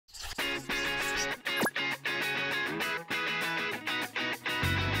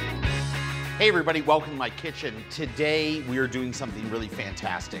Hey everybody, welcome to my kitchen. Today we are doing something really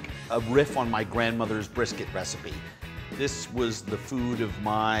fantastic. A riff on my grandmother's brisket recipe. This was the food of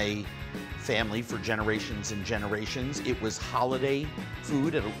my family for generations and generations. It was holiday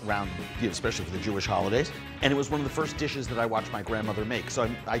food around, especially for the Jewish holidays. And it was one of the first dishes that I watched my grandmother make. So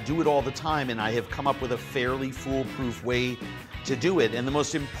I do it all the time, and I have come up with a fairly foolproof way to do it. And the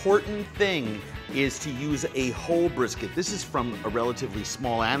most important thing is to use a whole brisket. This is from a relatively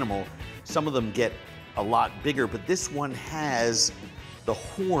small animal. Some of them get a lot bigger, but this one has the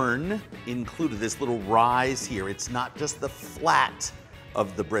horn included, this little rise here. It's not just the flat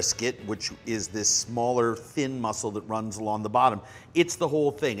of the brisket, which is this smaller, thin muscle that runs along the bottom. It's the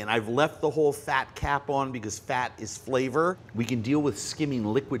whole thing, and I've left the whole fat cap on because fat is flavor. We can deal with skimming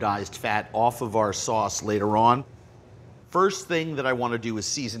liquidized fat off of our sauce later on. First thing that I want to do is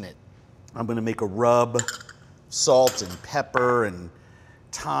season it. I'm going to make a rub, salt and pepper and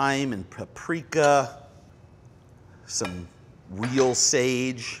thyme and paprika, some real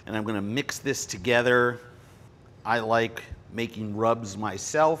sage, and I'm going to mix this together. I like making rubs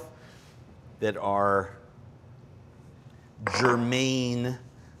myself that are germane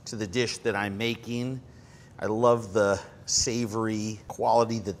to the dish that I'm making. I love the savory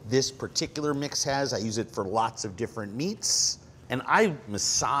quality that this particular mix has. I use it for lots of different meats, and I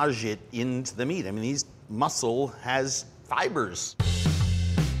massage it into the meat. I mean, these muscle has fibers.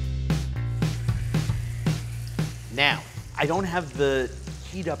 Now, I don't have the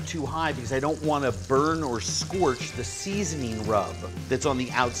heat up too high because I don't want to burn or scorch the seasoning rub that's on the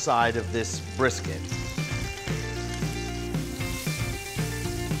outside of this brisket.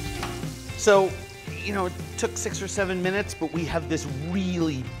 So, you know, it took 6 or 7 minutes, but we have this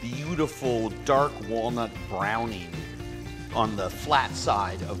really beautiful dark walnut browning on the flat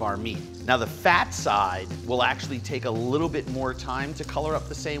side of our meat. Now the fat side will actually take a little bit more time to color up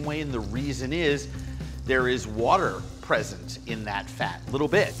the same way, and the reason is there is water present in that fat, a little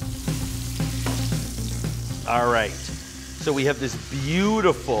bit. All right, so we have this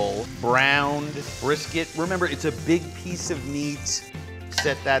beautiful browned brisket. Remember, it's a big piece of meat.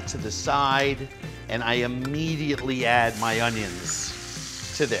 Set that to the side, and I immediately add my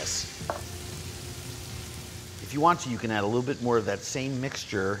onions to this. If you want to, you can add a little bit more of that same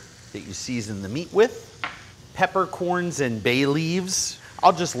mixture that you season the meat with. Peppercorns and bay leaves.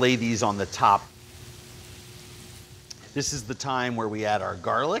 I'll just lay these on the top. This is the time where we add our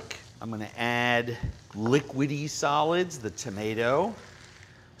garlic. I'm gonna add liquidy solids, the tomato.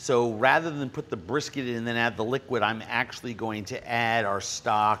 So rather than put the brisket in and then add the liquid, I'm actually going to add our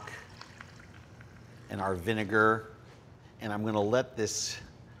stock and our vinegar. And I'm gonna let this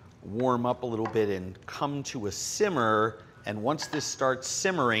warm up a little bit and come to a simmer. And once this starts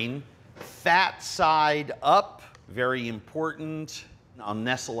simmering, fat side up, very important. I'll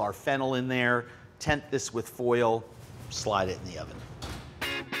nestle our fennel in there, tent this with foil, slide it in the oven.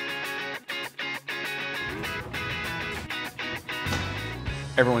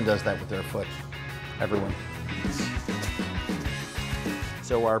 Everyone does that with their foot. Everyone.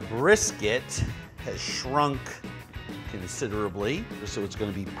 So our brisket has shrunk considerably, so it's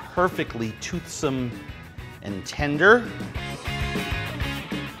going to be perfectly toothsome and tender.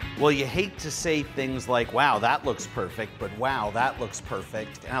 Well, you hate to say things like, wow, that looks perfect, but wow, that looks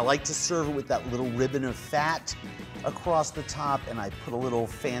perfect. And I like to serve it with that little ribbon of fat across the top, and I put a little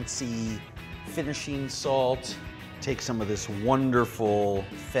fancy finishing salt. Take some of this wonderful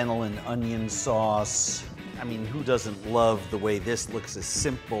fennel and onion sauce. I mean, who doesn't love the way this looks? Is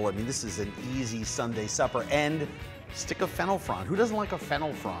simple. I mean, this is an easy Sunday supper. And stick a fennel frond. Who doesn't like a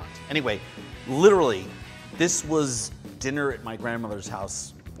fennel frond? Anyway, literally, this was dinner at my grandmother's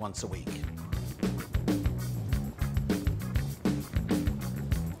house once a week.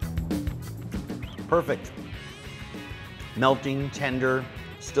 Perfect. Melting, tender,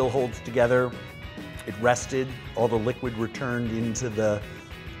 still holds together. It rested, all the liquid returned into the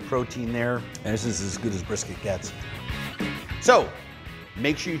protein there. And this is as good as brisket gets. So,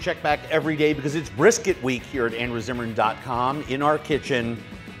 make sure you check back every day because it's brisket week here at AndrewZimmern.com in our kitchen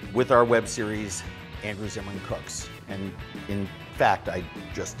with our web series, Andrew Zimmern Cooks. And in fact, I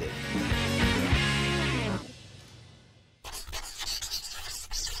just did.